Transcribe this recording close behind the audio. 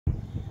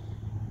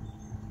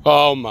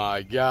Oh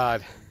my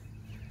God.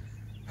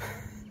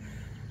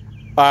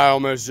 I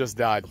almost just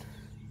died.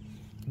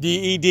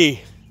 DED,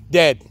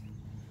 dead.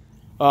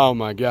 Oh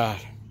my God.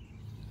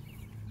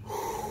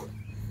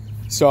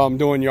 So I'm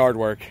doing yard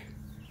work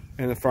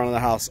in the front of the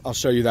house. I'll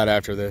show you that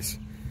after this.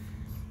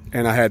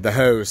 And I had the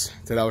hose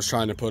that I was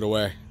trying to put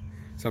away.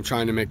 So I'm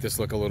trying to make this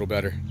look a little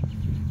better.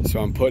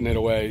 So I'm putting it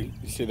away.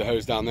 You see the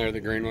hose down there,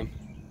 the green one?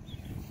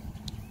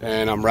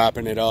 And I'm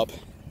wrapping it up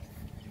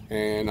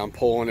and I'm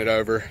pulling it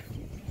over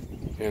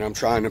and I'm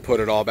trying to put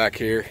it all back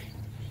here.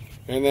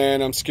 And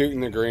then I'm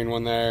scooting the green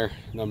one there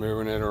and I'm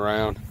moving it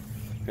around.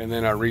 And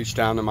then I reach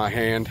down to my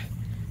hand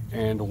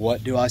and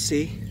what do I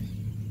see?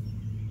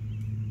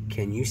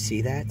 Can you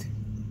see that?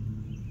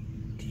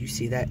 Do you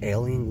see that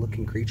alien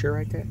looking creature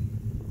right there?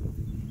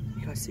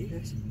 You guys see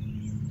this?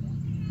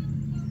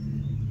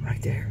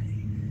 Right there.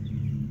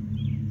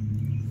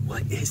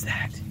 What is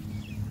that?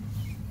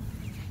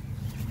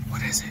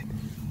 What is it?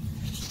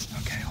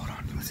 Okay, hold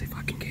on. Let's see if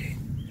I can get it.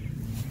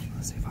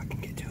 Let's see if I can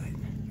get to it.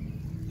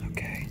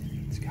 Okay,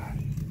 it's got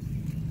it.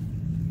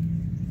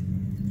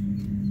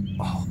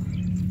 Oh,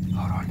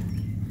 hold on.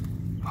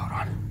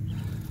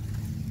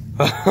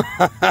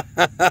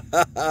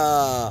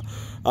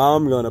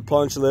 I'm gonna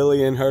punch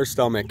Lily in her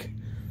stomach.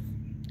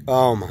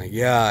 Oh my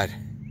God.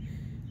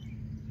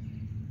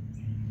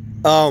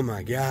 Oh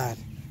my God.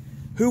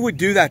 Who would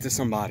do that to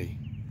somebody?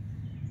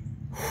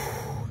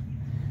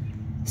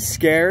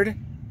 Scared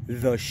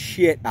the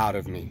shit out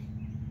of me.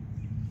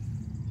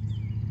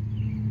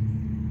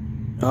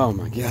 Oh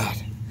my God.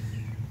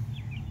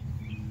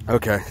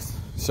 Okay,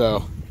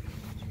 so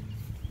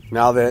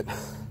now that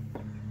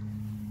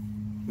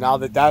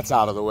that's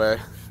out of the way,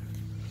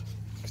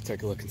 let's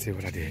take a look and see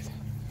what I did.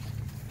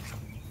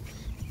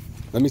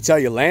 Let me tell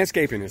you,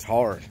 landscaping is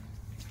hard.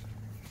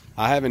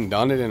 I haven't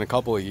done it in a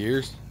couple of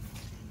years.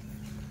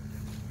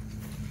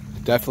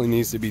 It definitely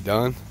needs to be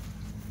done.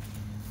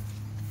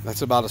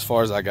 That's about as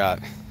far as I got.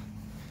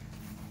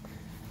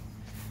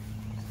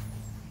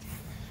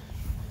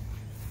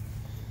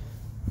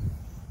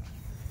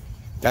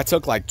 That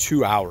took like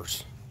 2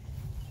 hours.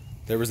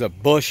 There was a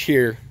bush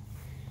here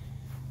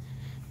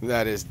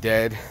that is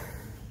dead.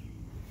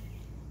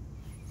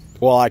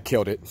 Well, I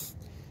killed it.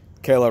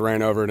 Kayla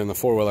ran over it in the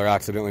four-wheeler,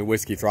 accidentally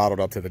whiskey throttled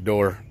up to the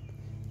door,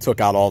 took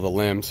out all the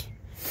limbs.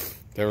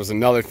 There was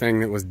another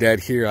thing that was dead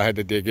here. I had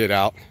to dig it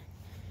out.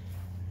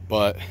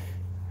 But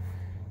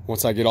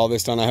once I get all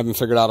this done, I haven't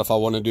figured out if I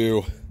want to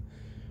do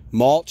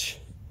mulch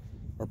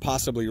or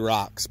possibly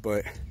rocks,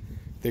 but I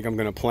think I'm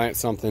going to plant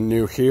something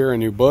new here, a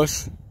new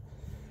bush.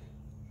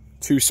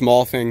 2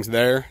 small things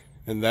there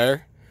and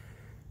there.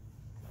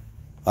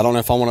 I don't know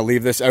if I want to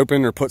leave this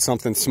open or put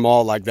something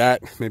small like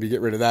that. Maybe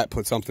get rid of that,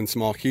 put something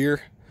small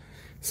here,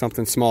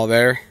 something small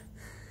there,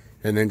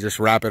 and then just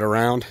wrap it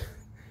around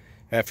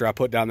after I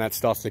put down that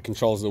stuff that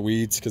controls the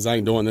weeds, because I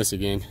ain't doing this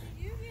again.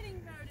 You're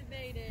getting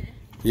motivated.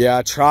 Yeah,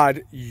 I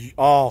tried.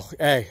 Oh,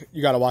 hey,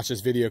 you got to watch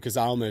this video because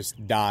I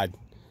almost died.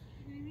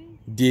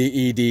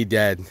 DED,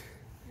 dead.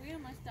 We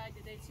almost died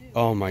today too.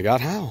 Oh my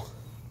God, how?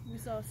 We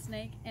saw a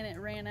snake and it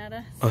ran at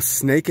us. A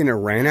snake and it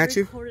ran at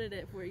you? I recorded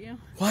it for you.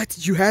 What?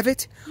 Did you have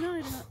it? No,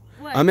 I don't.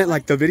 What? I meant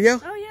like the video?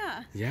 Oh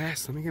yeah.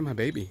 Yes, let me get my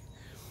baby.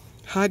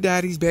 Hi,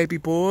 Daddy's baby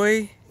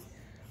boy.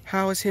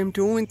 How is him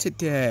doing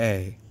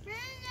today?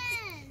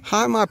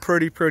 Hi, my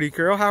pretty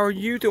girl. How are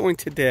you doing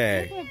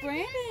today? Look what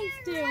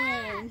Brandon's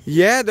doing.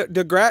 Yeah,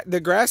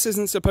 the grass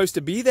isn't supposed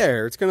to be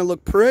there. It's going to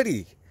look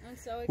pretty. I'm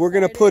so excited. We're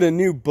going to put a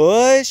new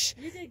bush.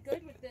 You did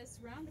good with this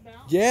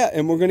roundabout. Yeah,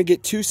 and we're going to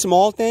get 2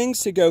 small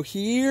things to go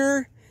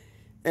here.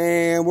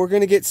 And we're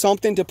going to get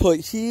something to put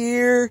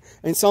here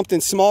and something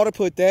small to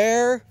put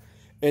there.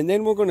 And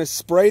then we're going to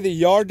spray the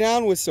yard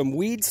down with some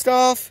weed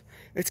stuff.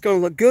 It's going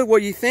to look good. What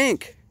do you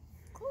think?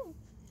 Cool.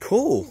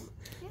 Cool.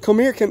 Yeah. Come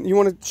here. You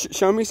want to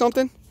show me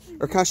something?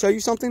 Or can I show you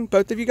something?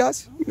 Both of you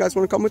guys? You guys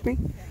want to come with me?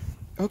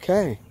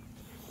 Okay.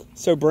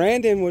 So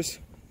Brandon was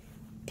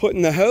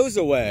putting the hose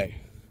away.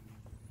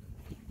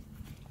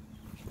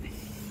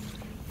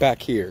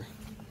 Back here.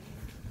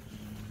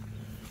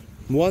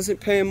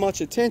 Wasn't paying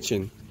much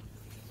attention.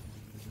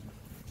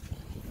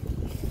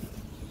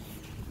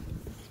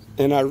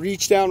 And I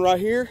reached down right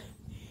here.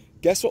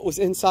 Guess what was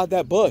inside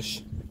that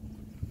bush?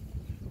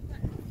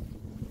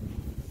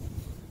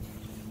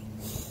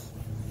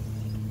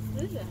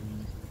 What is it?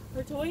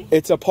 Her toy?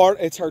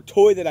 It's her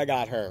toy that I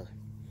got her.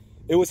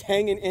 It was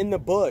hanging in the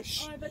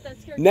bush. Oh, I bet that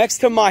scared next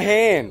to my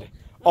hand.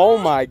 Oh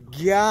my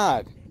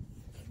God.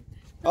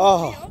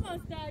 Oh,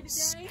 almost died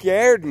today.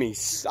 scared me.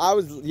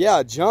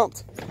 I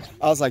jumped.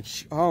 I was like,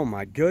 oh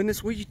my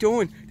goodness, what are you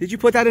doing? Did you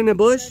put that in the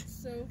bush?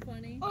 That's so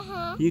funny.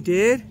 You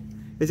did?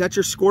 Is that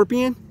your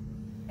scorpion?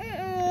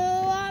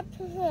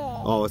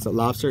 Oh, it's a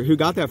lobster. Who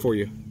got that for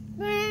you?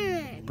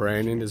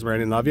 Brandon. Does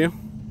Brandon love you?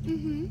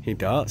 Mm-hmm. He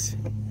does.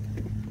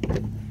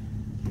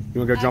 You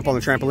want to go jump on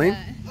the trampoline?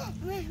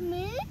 With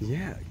me?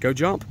 Yeah, go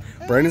jump.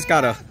 Brandon's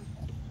got a...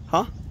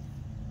 Huh?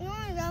 You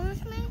want to go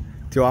with me?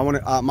 Do I want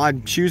to... my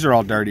shoes are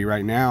all dirty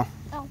right now.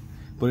 Oh.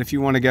 But if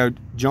you want to go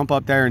jump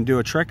up there and do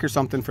a trick or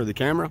something for the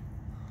camera.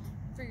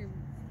 For your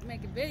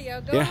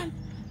video. Go Yeah. on.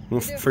 Well,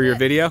 Do it for your quick.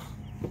 video?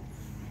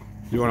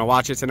 You want to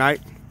watch it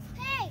tonight?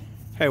 Hey,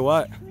 Hey,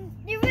 what?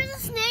 there was a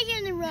snake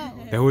in the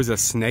road. There was a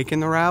snake in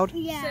the road?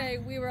 Yeah. Say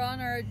we were on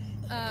our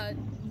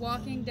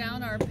walking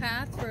down our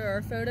path for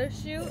our photo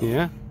shoot,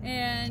 Yeah.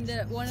 and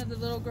one of the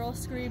little girls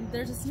screamed,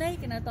 "There's a snake!"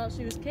 And I thought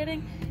she was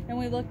kidding. And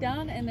we looked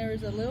down, and there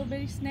was a little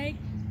bitty snake.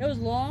 It was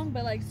long,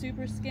 but like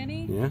super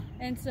skinny. Yeah.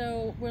 And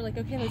so we're like,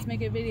 okay, let's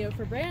make a video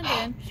for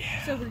Brandon.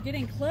 So we're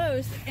getting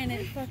close, and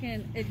it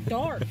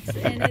darts,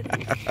 and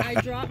I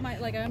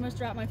almost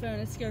dropped my phone.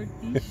 It scared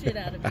the shit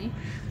out of me.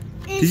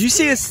 Did you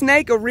see a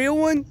snake, a real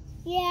one?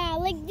 Yeah,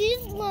 like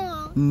this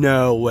long.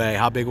 No way.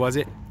 How big was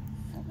it?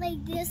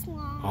 Like this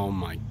long. Oh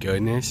my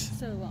goodness.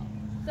 So long,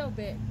 so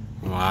big.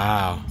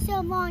 Wow.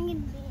 So long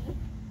and big.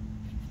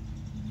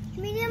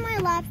 Can we do my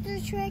lobster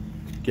trick?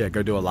 Yeah,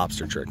 go do a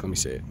lobster trick. Let me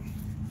see it.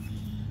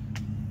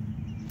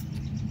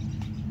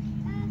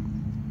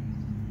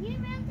 You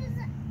meant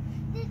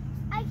this,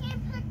 I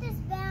can't put this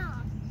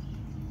down.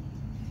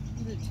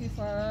 Is it too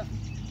far up?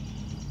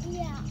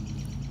 Yeah.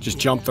 Just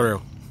jump through.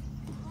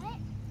 What?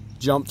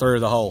 Jump through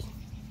the hole.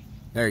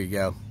 There you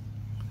go.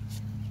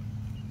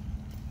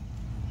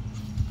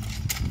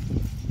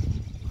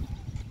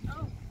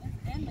 Oh,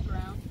 it's in the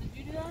ground. Did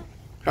you do that?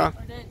 Huh?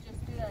 Or did it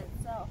just do that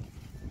itself?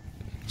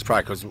 It's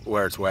probably because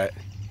where it's wet.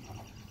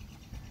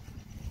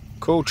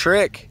 Cool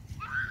trick.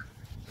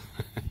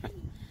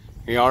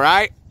 You all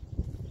right?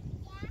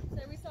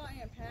 So we saw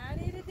Aunt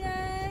Patty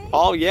today.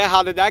 Oh yeah,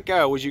 how did that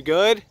go? Was you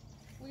good?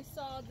 We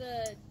saw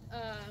the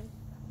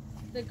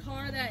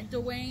car that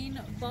Dwayne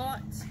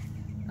bought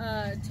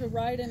to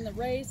ride in the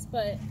race,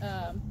 but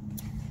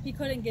he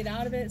couldn't get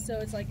out of it, so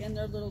it's like in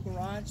their little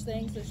garage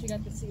thing. So she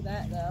got to see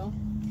that though.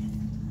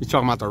 You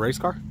talking about the race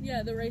car?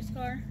 Yeah, the race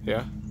car.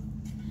 Yeah.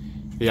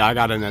 Yeah, I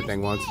got in that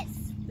thing once.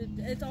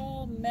 It's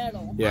all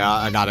metal. Yeah,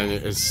 I got in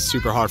it. It's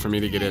super hard for me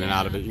to get in and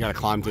out of it. You gotta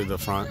climb through the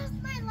front. This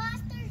is my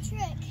lobster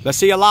trick. Let's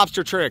see a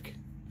lobster trick.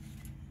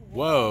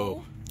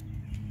 Whoa.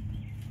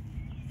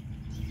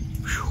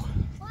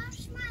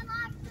 Watch my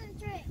lobster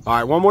trick. All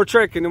right, one more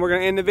trick and then we're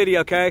gonna end the video,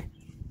 okay?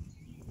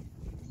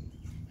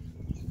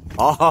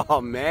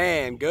 Oh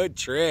man, good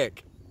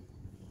trick.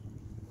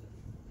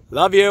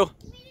 Love you.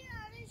 Can we do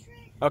another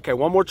trick? Okay,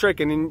 one more trick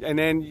and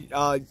then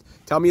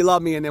tell me you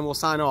love me and then we'll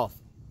sign off.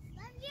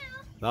 Love you.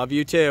 Love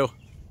you too.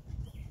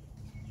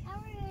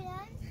 Are we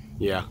done?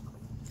 Yeah.